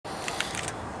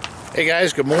Hey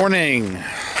guys, good morning.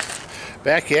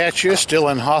 Back at you, still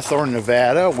in Hawthorne,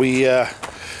 Nevada. We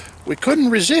couldn't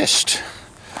resist.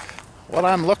 What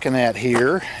I'm looking at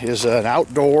here is an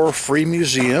outdoor free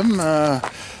museum. A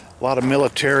lot of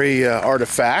military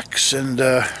artifacts, and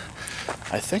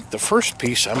I think the first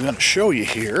piece I'm going to show you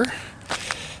here,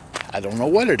 I don't know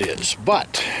what it is,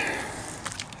 but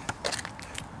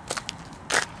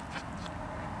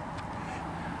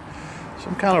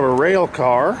some kind of a rail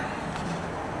car.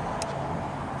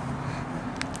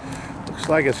 Looks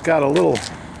like it's got a little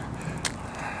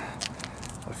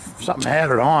something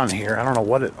added on here. I don't know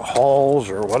what it hauls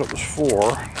or what it was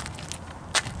for.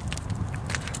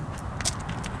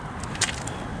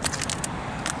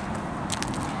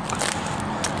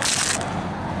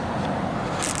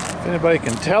 If anybody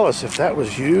can tell us if that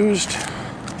was used,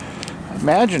 I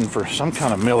imagine for some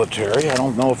kind of military. I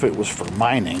don't know if it was for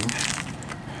mining.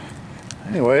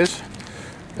 Anyways,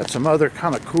 got some other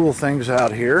kind of cool things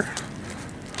out here.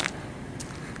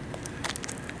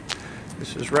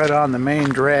 This is right on the main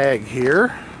drag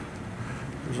here.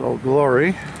 There's Old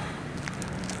Glory.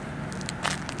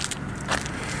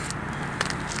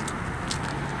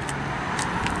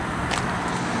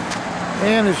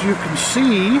 And as you can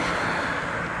see,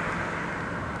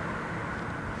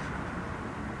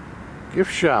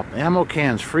 gift shop, ammo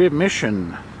cans, free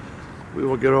admission. We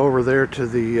will get over there to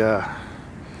the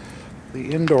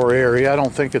indoor area. I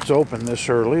don't think it's open this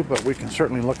early, but we can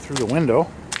certainly look through the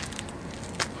window.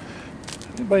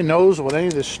 Anybody knows what any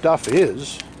of this stuff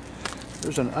is?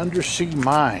 There's an undersea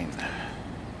mine,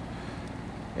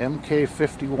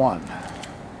 MK51.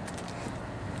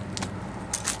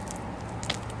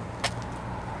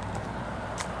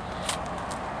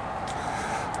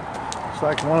 It's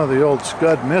like one of the old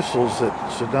Scud missiles that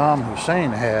Saddam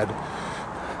Hussein had.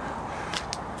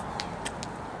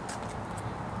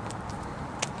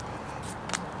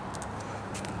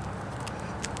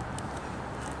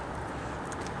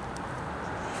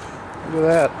 Look at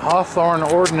that, Hawthorne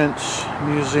Ordnance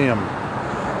Museum.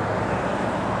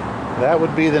 That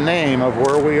would be the name of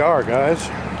where we are, guys.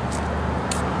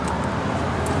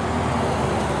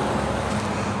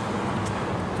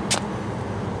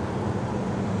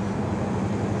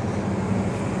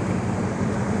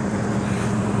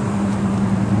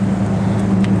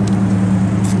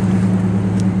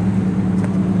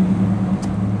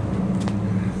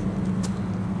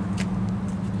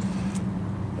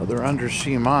 Another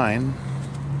undersea mine.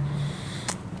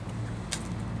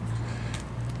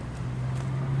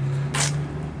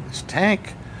 This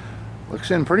tank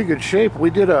looks in pretty good shape. We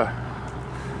did a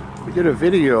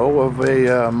video of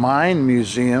a mine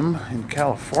museum in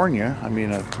California. I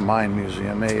mean, a mine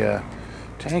museum, a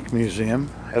tank museum.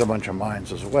 Had a bunch of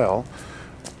mines as well,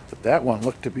 but that one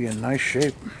looked to be in nice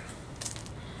shape.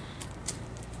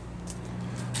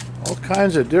 All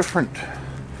kinds of different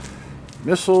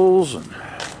missiles, and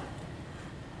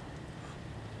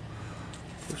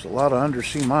there's a lot of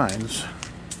undersea mines.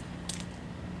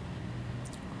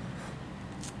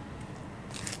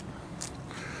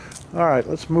 All right,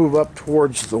 let's move up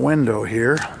towards the window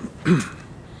here.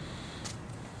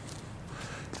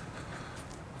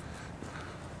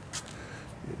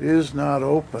 It is not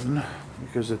open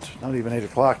because it's not even 8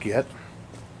 o'clock yet.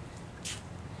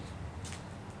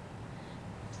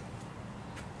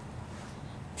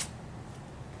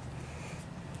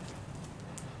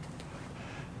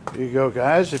 Here you go,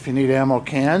 guys, if you need ammo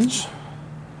cans.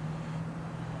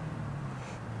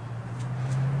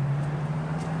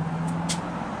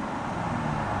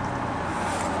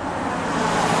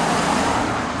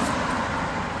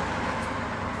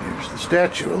 Here's the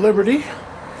Statue of Liberty.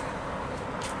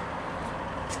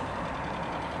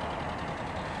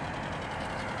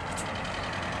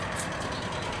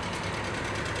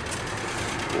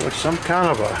 With some kind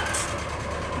of a,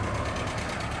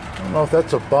 I don't know if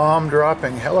that's a bomb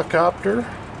dropping helicopter.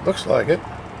 Looks like it.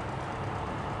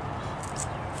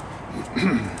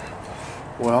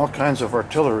 Well, all kinds of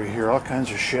artillery here, all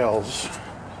kinds of shells.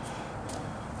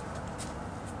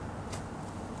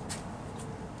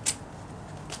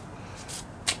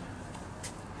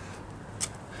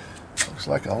 Looks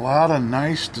like a lot of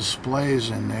nice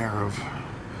displays in there of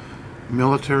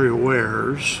military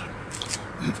wares.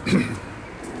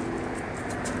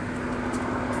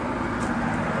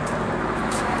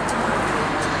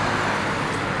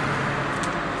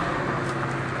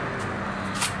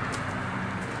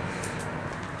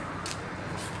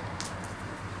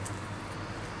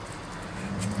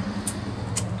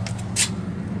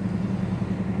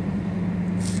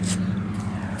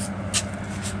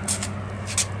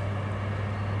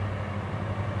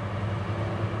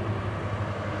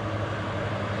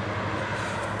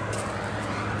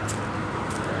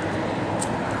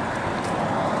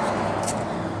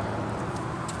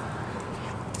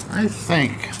 I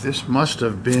think this must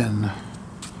have been,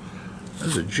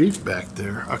 there's a Jeep back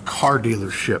there, a car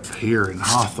dealership here in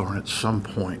Hawthorne at some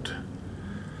point.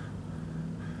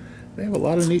 They have a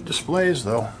lot of neat displays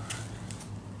though.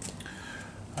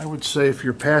 I would say if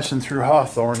you're passing through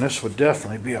Hawthorne, this would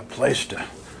definitely be a place to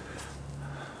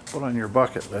put on your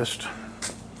bucket list.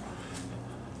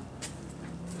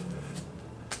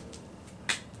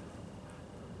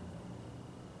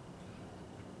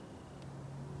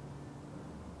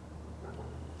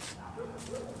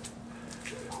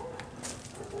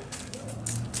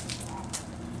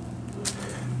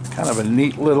 Kind of a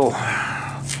neat little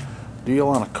deal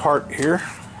on a cart here.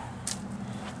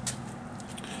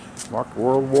 Marked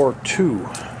World War II.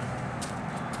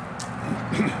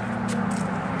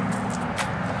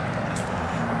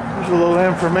 There's a little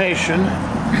information.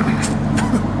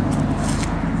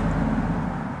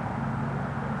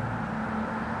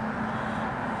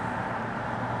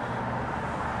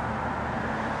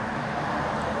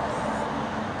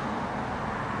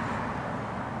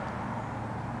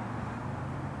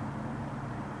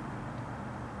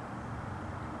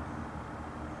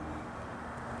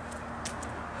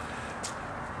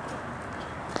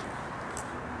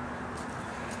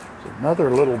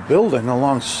 Another little building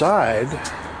alongside.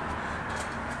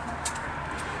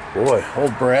 Boy,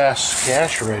 old brass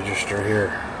cash register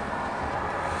here.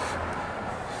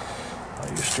 I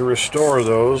used to restore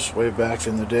those way back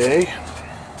in the day.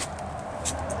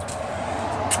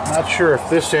 Not sure if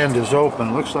this end is open.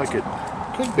 It looks like it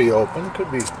could be open.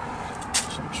 Could be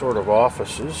some sort of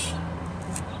offices.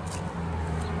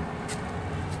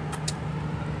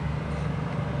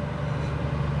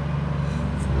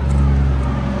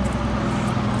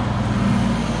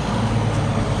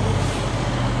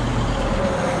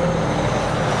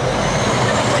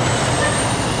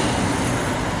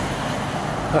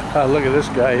 Look at this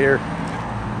guy here.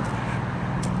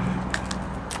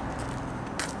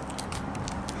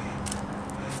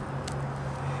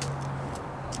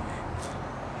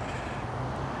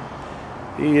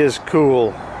 He is cool.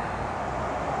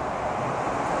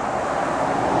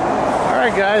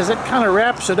 Alright guys, that kind of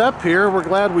wraps it up here. We're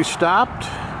glad we stopped.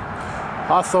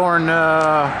 Hawthorne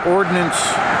Ordnance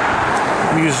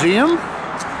Museum.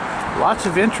 Lots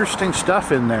of interesting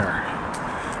stuff in there.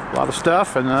 A lot of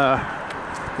stuff, and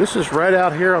this is right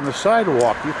out here on the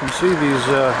sidewalk. You can see these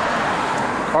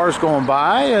cars going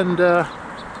by, and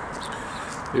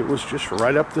it was just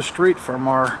right up the street from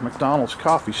our McDonald's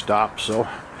coffee stop. So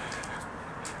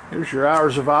here's your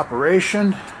hours of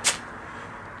operation.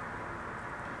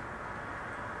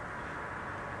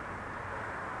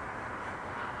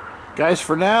 Guys,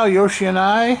 for now, Yoshi and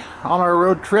I on our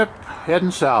road trip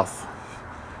heading south.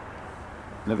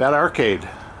 Nevada Arcade.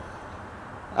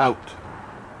 Out.